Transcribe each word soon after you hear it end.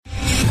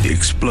The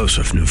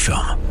explosive new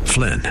film,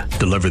 Flynn,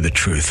 deliver the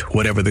truth,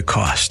 whatever the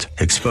cost,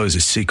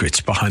 exposes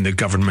secrets behind the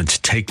government's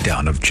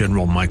takedown of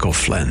General Michael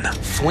Flynn.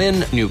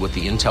 Flynn knew what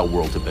the intel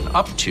world had been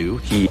up to.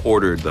 He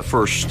ordered the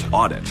first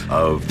audit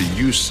of the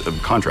use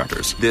of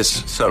contractors.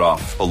 This set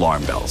off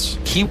alarm bells.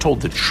 He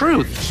told the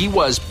truth. He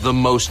was the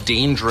most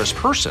dangerous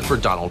person for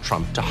Donald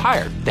Trump to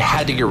hire. They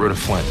had to get rid of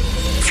Flynn.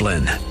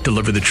 Flynn,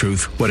 deliver the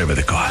truth, whatever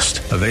the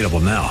cost. Available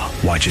now.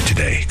 Watch it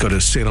today. Go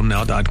to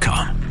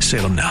salemnow.com.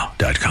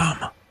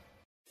 salemnow.com.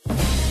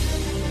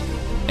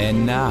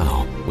 And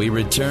now, we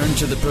return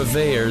to the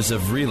purveyors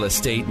of real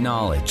estate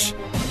knowledge,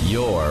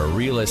 your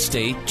Real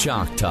Estate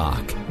Chalk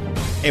Talk.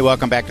 Hey,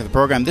 welcome back to the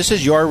program. This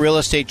is your Real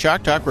Estate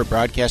Chalk Talk. We're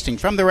broadcasting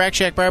from the Rack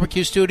Shack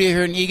Barbecue Studio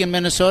here in Eagan,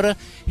 Minnesota.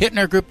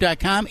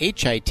 HittnerGroup.com,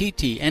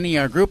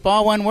 Hittner Group,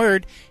 all one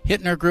word,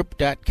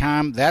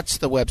 HittnerGroup.com. That's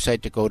the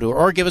website to go to.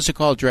 Or give us a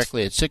call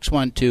directly at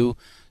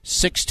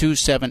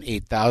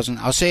 612-627-8000.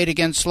 I'll say it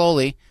again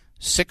slowly,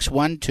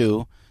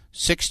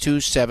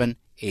 612-627-8000.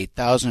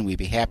 8,000. We'd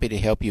be happy to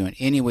help you in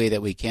any way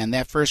that we can.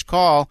 That first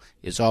call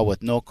is all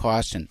with no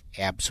cost and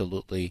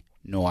absolutely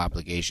no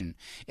obligation.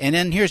 And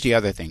then here's the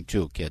other thing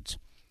too, kids.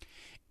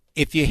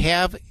 If you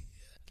have,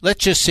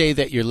 let's just say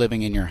that you're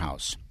living in your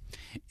house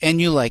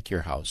and you like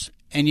your house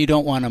and you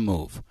don't want to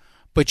move,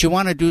 but you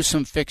want to do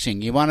some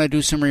fixing, you want to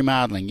do some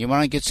remodeling, you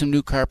want to get some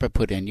new carpet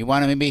put in, you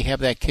want to maybe have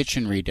that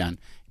kitchen redone,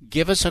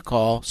 give us a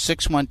call,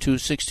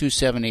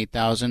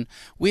 612-627-8000.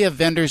 We have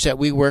vendors that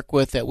we work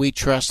with that we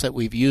trust, that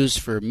we've used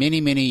for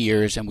many, many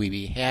years, and we'd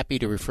be happy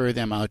to refer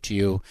them out to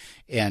you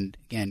and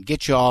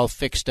get you all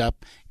fixed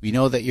up. We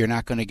know that you're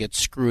not going to get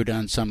screwed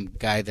on some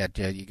guy that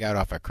you got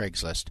off of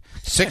Craigslist.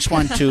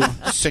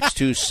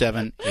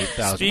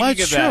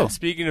 612-627-8000.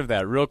 Speaking of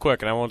that, real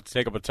quick, and I won't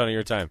take up a ton of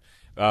your time,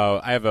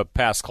 I have a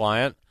past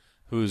client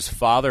whose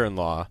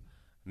father-in-law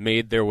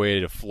made their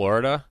way to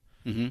Florida.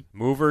 Mm-hmm.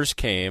 Movers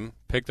came,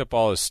 picked up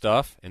all his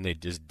stuff, and they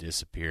just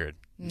disappeared.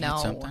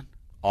 No.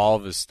 All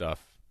of his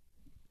stuff.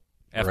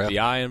 Really?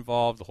 FBI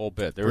involved, the whole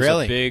bit. There was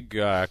a big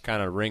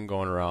kind of ring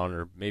going around,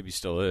 or maybe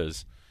still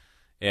is.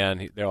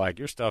 And they're like,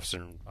 your stuff's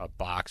in a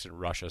box in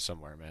Russia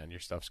somewhere, man. Your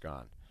stuff's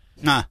gone.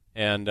 Nah.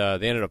 And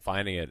they ended up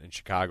finding it in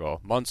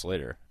Chicago months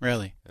later.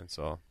 Really? And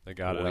so they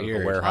got it out of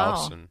the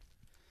warehouse. Wow. And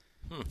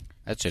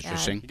that's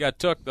interesting. He got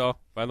took, though,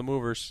 by the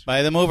movers.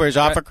 By the movers,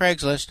 off of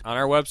Craigslist. On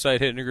our website,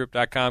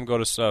 hitnergroup.com, go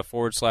to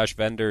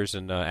 /vendors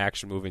and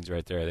Action Moving's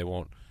right there. They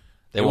won't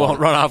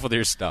run off with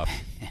your stuff.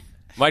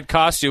 Might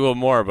cost you a little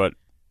more, but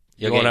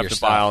you won't have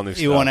to buy all new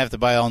stuff. You won't have to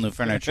buy all new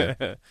furniture.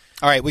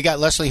 All right, we got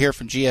Leslie here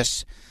from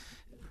GCS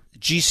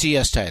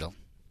Title.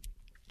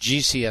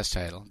 GCS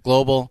Title.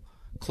 Global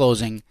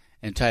Closing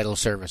and Title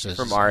Services.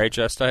 From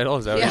RHS Title?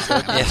 Is that what you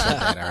said? Yes,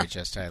 that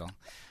RHS Title.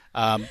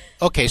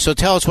 Okay, so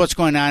tell us what's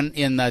going on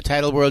in the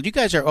title world. You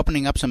guys are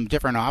opening up some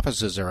different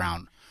offices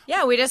around.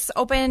 Yeah, we just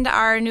opened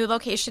our new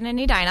location in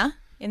Edina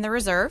in the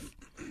Reserve.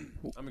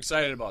 I'm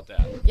excited about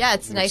that. Yeah,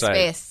 it's a nice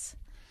space.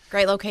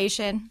 Great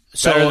location.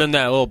 Better than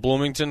that little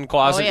Bloomington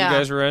closet you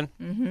guys were in?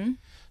 Mm-hmm.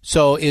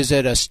 So is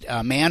it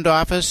a manned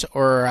office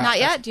or not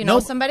yet? Do you know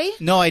somebody?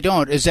 No, I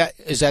don't. Is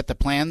that the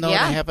plan though?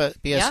 Yeah. To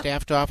have be a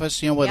staffed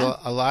office? You know, what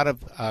a lot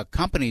of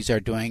companies are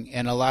doing,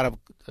 and a lot of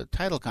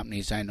title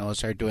companies I know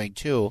are doing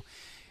too.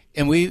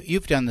 And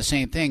you've done the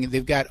same thing.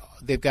 They've got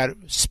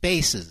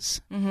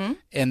spaces, mm-hmm.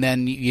 and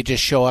then you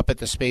just show up at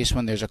the space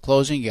when there's a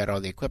closing. You got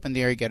all the equipment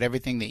there. You got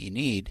everything that you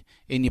need,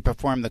 and you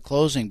perform the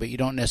closing. But you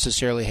don't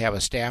necessarily have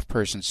a staff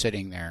person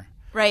sitting there.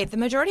 Right. The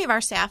majority of our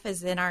staff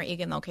is in our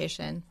Eagan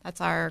location. That's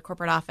our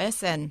corporate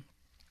office, and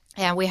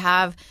we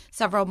have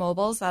several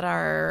mobiles that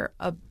are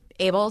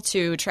able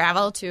to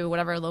travel to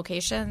whatever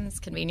location is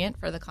convenient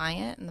for the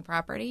client and the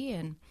property.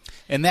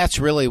 And that's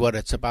really what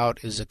it's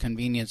about, is a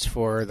convenience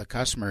for the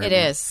customer. It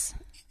is.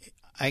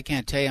 I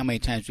can't tell you how many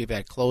times we've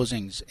had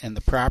closings and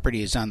the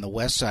property is on the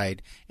west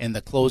side and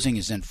the closing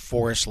is in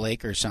Forest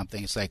Lake or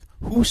something. It's like,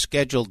 who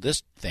scheduled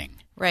this thing?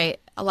 Right.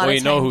 A lot of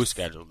times. We know who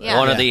scheduled it. Yeah.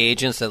 One of the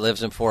agents that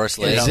lives in Forest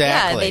Lake.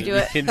 Exactly. Yeah, they do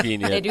it.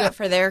 Convenient. They do it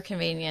for their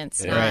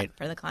convenience, not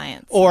for the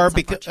clients. Or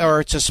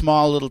it's a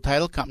small little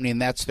title company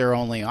and that's their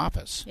only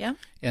office. Yeah.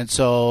 And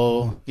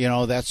so,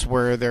 that's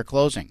where they're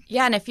closing.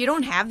 Yeah, and if you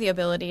don't have the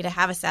ability to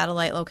have a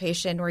satellite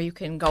location where you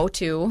can go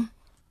to,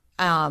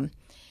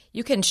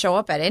 you can show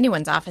up at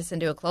anyone's office and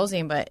do a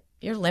closing, but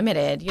you're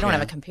limited. You don't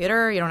have a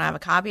computer. You don't have a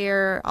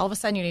copier. All of a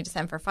sudden, you need to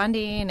send for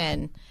funding,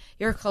 and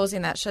your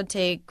closing that should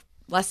take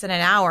less than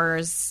an hour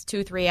is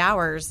 2-3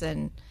 hours,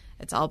 and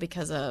it's all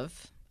because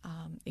of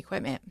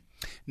equipment.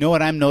 You know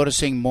what I'm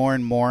noticing more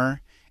and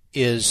more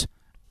is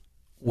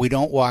we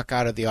don't walk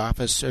out of the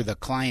office, or the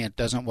client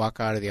doesn't walk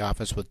out of the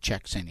office with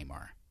checks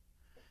anymore.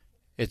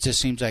 It just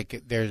seems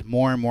like there's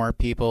more and more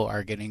people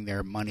are getting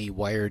their money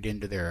wired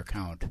into their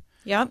account.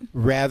 Yep.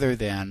 Rather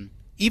than,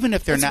 even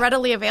if they're it's not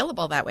readily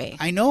available that way.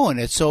 I know, and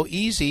it's so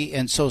easy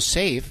and so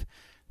safe,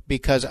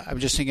 because I'm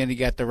just thinking you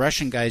got the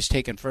Russian guys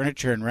taking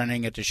furniture and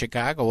running it to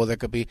Chicago. Well, there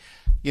could be,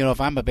 if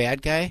I'm a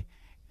bad guy,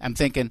 I'm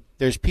thinking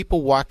there's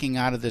people walking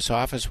out of this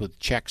office with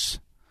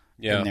checks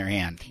in their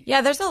hand.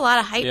 Yeah, there's a lot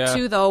of hype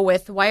too, though,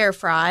 with wire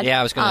fraud. Yeah,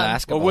 I was going to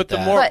ask about with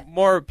that. the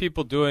more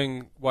people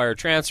doing wire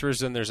transfers,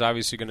 then there's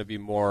obviously going to be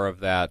more of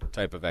that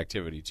type of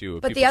activity too.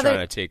 Of people trying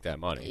to take that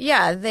money.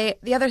 Yeah,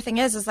 the other thing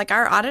is like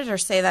our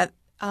auditors say that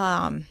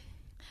I think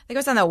it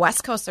was on the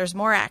West Coast. There's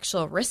more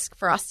actual risk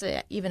for us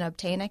to even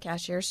obtain a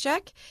cashier's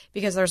check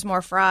because there's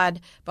more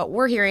fraud. But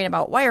we're hearing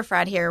about wire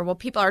fraud here. Well,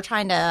 people are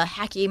trying to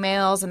hack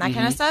emails and that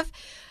kind of stuff.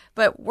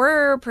 But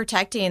we're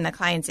protecting the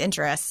client's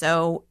interest,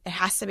 so it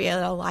has to be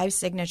a live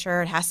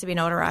signature. It has to be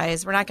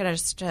notarized. We're not going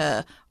to just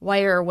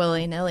wire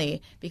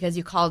willy-nilly because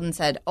you called and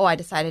said, I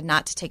decided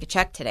not to take a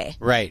check today.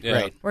 Right,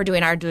 right. We're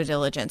doing our due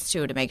diligence,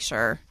 too, to make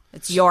sure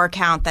it's your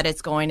account that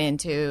it's going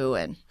into.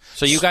 And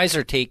So you guys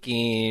are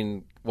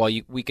taking –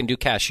 we can do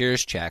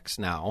cashier's checks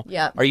now.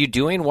 Yeah. Are you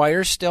doing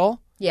wires still?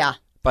 Yeah.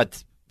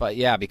 But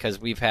yeah, because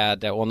we've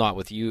had not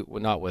with you,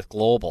 not with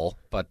Global,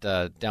 but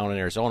down in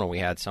Arizona we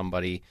had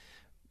somebody –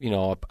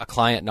 a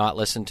client not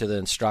listened to the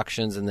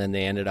instructions, and then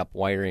they ended up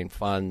wiring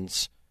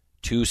funds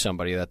to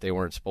somebody that they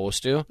weren't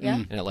supposed to.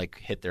 Yeah. And it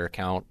hit their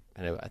account,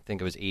 and I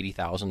think it was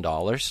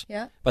 $80,000.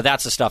 Yeah. But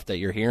that's the stuff that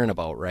you're hearing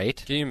about, right?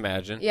 Can you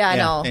imagine? Yeah, I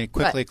know. And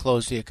quickly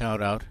close the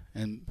account out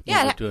and move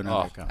it to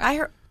another account. I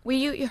heard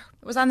it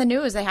was on the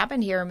news. It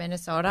happened here in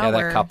Minnesota. Yeah,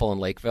 where, that couple in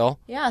Lakeville.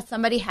 Yeah,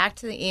 somebody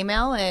hacked the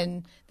email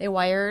and they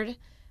wired.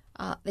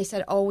 They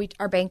said,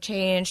 our bank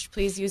changed.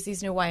 Please use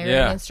these new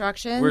wiring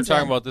instructions. We were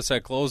talking about this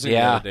at closing the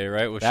other day,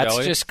 right, with That's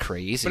Shelley? just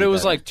crazy. But it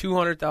was like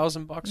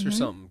 $200,000 or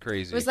something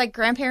crazy. It was like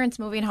grandparents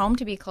moving home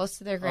to be close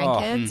to their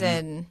grandkids.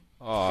 And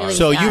really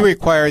So sad. you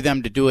require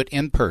them to do it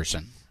in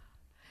person.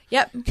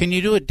 Yep. Can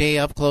you do it day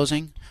of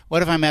closing?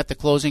 What if I'm at the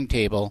closing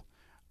table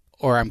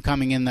or I'm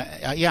coming in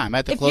I'm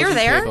at the closing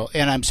table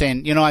and I'm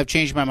saying, I've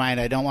changed my mind.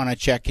 I don't want to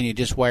check. Can you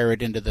just wire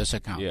it into this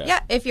account? Yeah,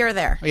 if you're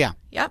there. Yeah.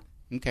 Yep.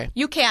 Okay.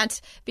 You can't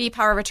be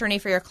power of attorney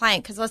for your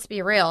client because let's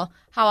be real.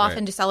 How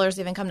often do sellers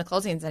even come to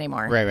closings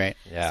anymore? Right.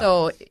 Yeah.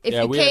 So if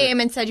you came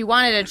and said you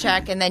wanted a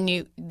check and then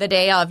the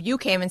day of you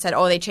came and said,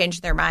 they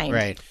changed their mind.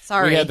 Right.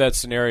 Sorry. We had that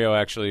scenario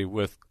actually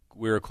we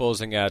were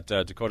closing at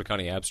Dakota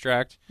County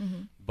Abstract,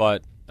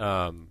 but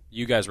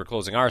you guys were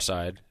closing our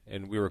side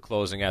and we were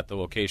closing at the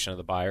location of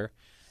the buyer,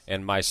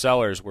 and my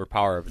sellers were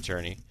power of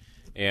attorney.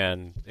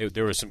 And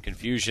there was some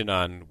confusion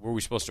on, were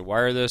we supposed to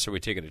wire this? Are we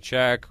taking a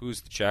check?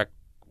 Who's the check?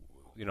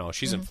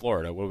 She's in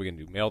Florida. What are we going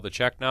to do? Mail the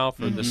check now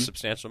for this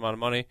substantial amount of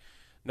money?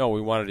 No,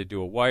 we wanted to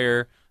do a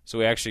wire. So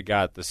we actually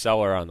got the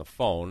seller on the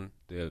phone,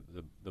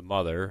 the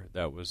mother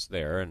that was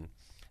there. And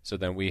so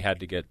then we had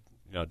to get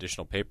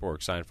additional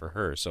paperwork signed for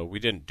her. So we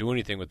didn't do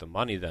anything with the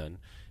money then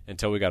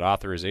until we got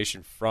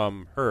authorization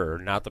from her,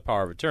 not the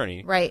power of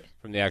attorney, right,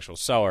 from the actual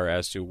seller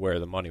as to where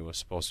the money was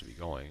supposed to be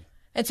going.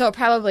 And so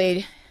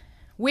probably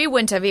we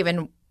wouldn't have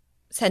even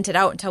sent it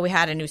out until we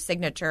had a new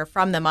signature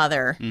from the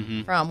mother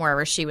from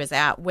wherever she was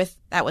at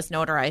that was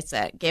notarized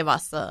that gave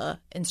us the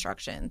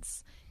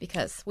instructions,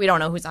 because we don't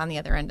know who's on the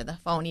other end of the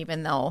phone,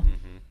 even though.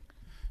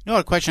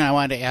 A question I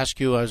wanted to ask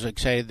you, I was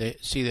excited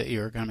to see that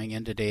you were coming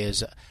in today,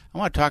 is I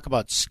want to talk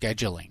about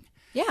scheduling.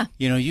 Yeah.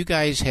 You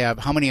guys have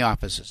how many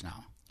offices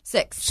now?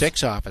 6.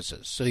 6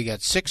 offices. So you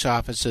got 6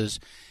 offices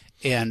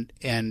and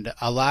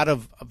a lot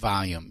of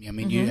volume. I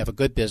mean, you have a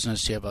good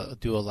business, you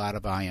do a lot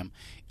of volume.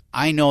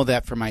 I know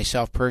that for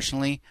myself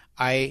personally,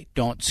 I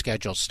don't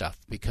schedule stuff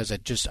because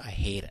I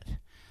hate it.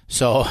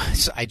 So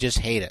I just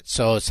hate it.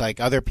 So it's like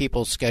other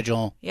people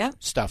schedule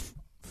stuff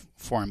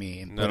for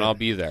me. And then I'll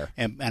be there.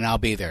 And I'll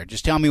be there.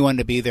 Just tell me when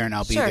to be there and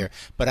I'll be there.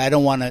 But I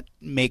don't want to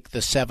make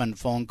the 7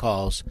 phone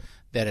calls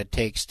that it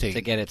takes to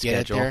get it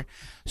scheduled. There.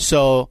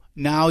 So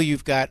now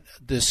you've got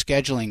the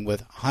scheduling with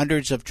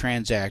hundreds of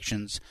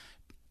transactions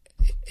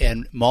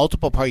and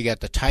multiple parties. You got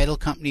the title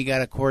company you got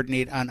to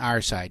coordinate on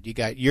our side. You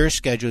got your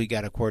schedule you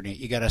got to coordinate.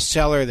 You got a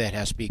seller that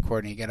has to be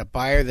coordinated. You got a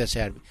buyer that's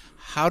had.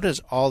 How does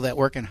all that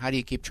work, and how do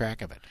you keep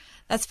track of it?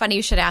 That's funny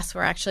you should ask.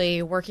 We're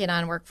actually working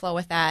on workflow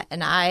with that,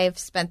 and I've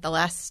spent the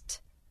last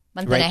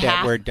month Write and a half.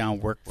 Write that word down,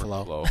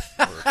 workflow.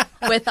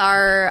 With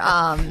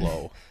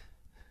our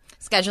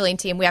scheduling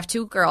team. We have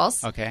 2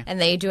 girls, and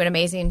they do an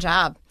amazing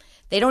job.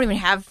 They don't even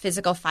have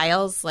physical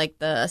files like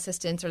the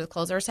assistants or the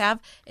closers have.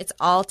 It's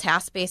all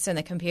task-based in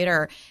the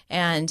computer.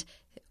 And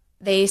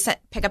they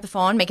pick up the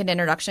phone, make an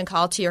introduction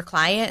call to your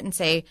client and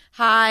say,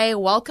 hi,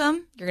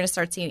 welcome. You're going to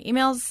start seeing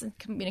emails and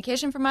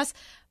communication from us.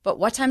 But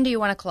what time do you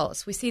want to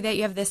close? We see that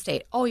you have this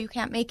date. Oh, you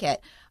can't make it.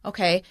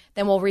 Okay,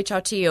 then we'll reach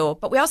out to you.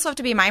 But we also have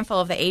to be mindful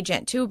of the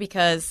agent, too,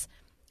 because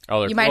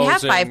you might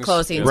have 5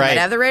 closings. You might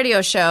have the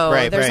radio show.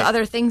 There's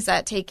other things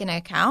that take into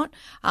account.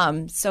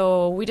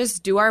 So we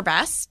just do our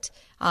best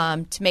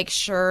to make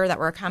sure that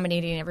we're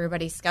accommodating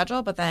everybody's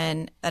schedule, but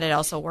then that it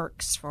also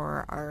works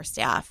for our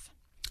staff.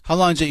 How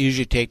long does it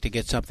usually take to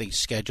get something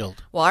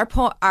scheduled? Well,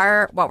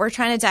 what we're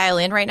trying to dial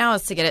in right now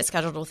is to get it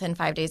scheduled within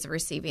 5 days of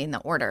receiving the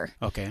order.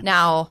 Okay.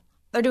 Now,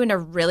 they're doing a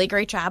really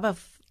great job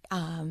of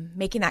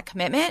making that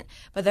commitment,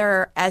 but there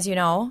are, as you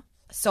know,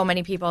 so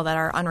many people that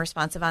are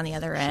unresponsive on the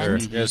other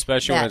end. Yeah,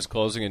 especially when it's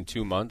closing in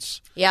 2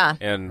 months. Yeah.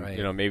 And,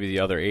 maybe the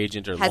other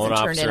agent or Hasn't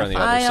loan turned in officer a on the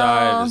file. other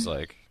side is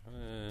like...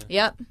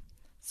 Yep.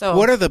 So,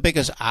 what are the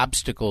biggest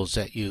obstacles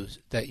that you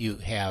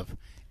have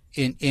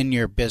in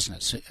your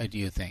business? Do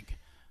you think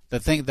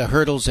the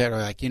hurdles that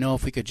are like,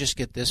 if we could just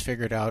get this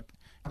figured out,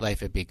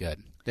 life would be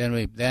good. Then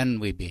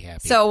we'd be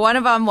happy. So one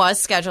of them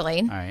was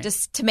scheduling, right.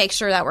 just to make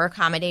sure that we're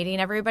accommodating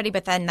everybody,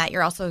 but then that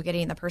you're also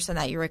getting the person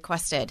that you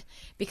requested.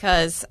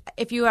 Because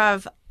if you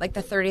have like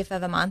the 30th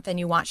of the month and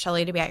you want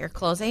Shelley to be at your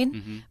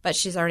closing, but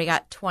she's already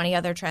got 20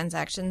 other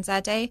transactions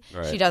that day,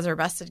 she does her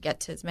best to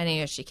get to as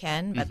many as she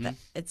can, but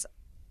it's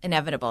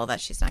inevitable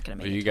that she's not going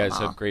to make it. You guys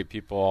have great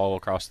people all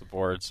across the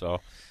board, so...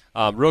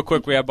 real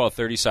quick, we have about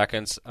 30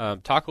 seconds.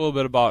 Talk a little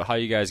bit about how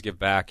you guys give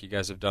back. You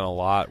guys have done a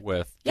lot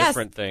with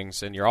different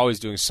things, and you're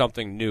always doing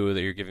something new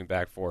that you're giving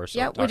back for.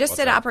 So we just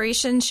did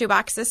Operation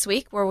Shoebox this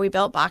week, where we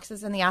built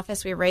boxes in the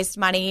office. We raised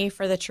money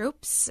for the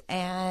troops,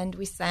 and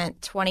we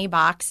sent 20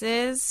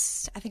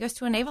 boxes. I think it was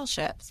to a naval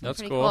ship. So that's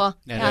pretty cool.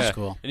 Yeah, that's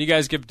cool. And you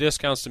guys give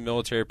discounts to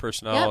military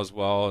personnel as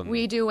well. And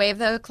we do waive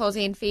the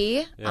closing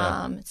fee.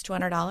 It's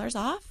 $200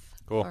 off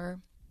for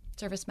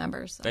service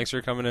members. So. Thanks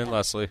for coming in,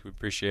 Leslie. We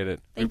appreciate it.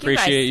 Thank we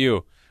appreciate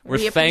you.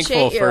 We're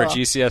thankful for a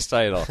GCS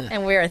title.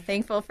 And we are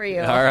thankful for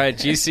you. All right,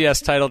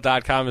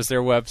 GCStitle.com is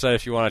their website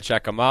if you want to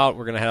check them out.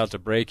 We're going to head out to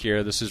break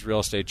here. This is Real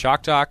Estate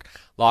Chalk Talk.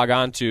 Log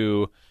on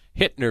to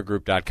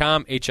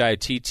hittnergroup.com,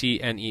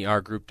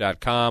 HITTNER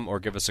group.com, or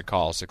give us a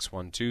call,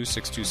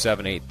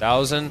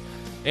 612-627-8000.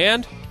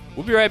 And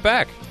we'll be right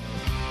back.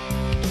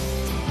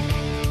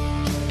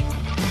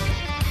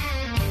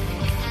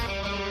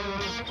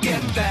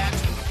 Get that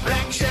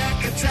Rack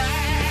Shack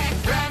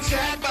attack, Rack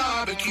Shack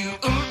barbecue,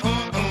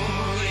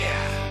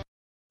 yeah.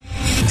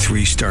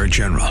 3-star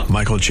General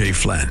Michael J.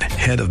 Flynn,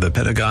 head of the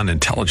Pentagon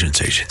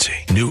Intelligence Agency,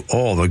 knew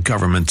all the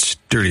government's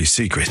dirty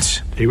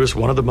secrets. He was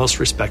one of the most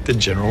respected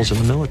generals in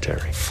the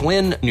military.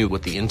 Flynn knew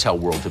what the intel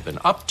world had been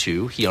up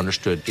to. He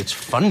understood its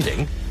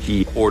funding.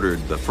 He ordered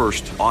the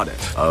first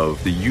audit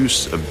of the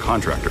use of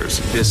contractors.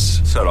 This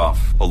set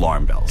off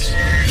alarm bells.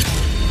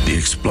 The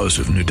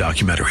explosive new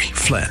documentary,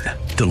 Flynn,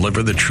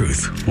 Deliver the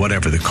Truth,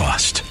 Whatever the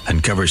Cost,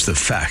 uncovers the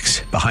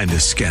facts behind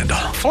this scandal.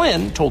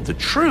 Flynn told the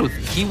truth.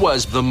 He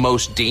was the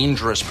most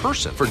dangerous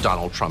person for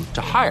Donald Trump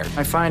to hire.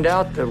 I find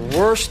out the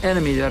worst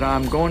enemy that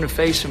I'm going to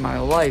face in my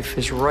life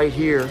is right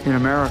here in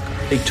America.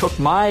 They took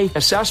my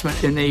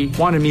assessment and they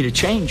wanted me to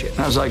change it. And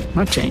I was like, I'm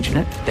not changing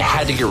it. They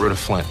had to get rid of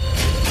Flynn.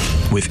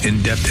 With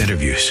in-depth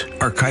interviews,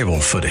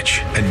 archival footage,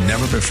 and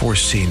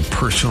never-before-seen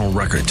personal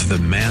records of the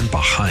man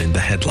behind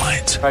the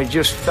headlines. I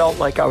just felt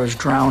like I was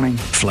drowning.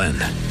 Flynn,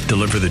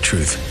 Deliver the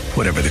Truth,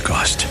 Whatever the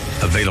Cost.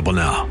 Available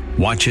now.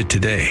 Watch it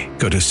today.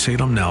 Go to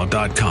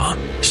salemnow.com.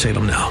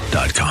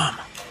 salemnow.com.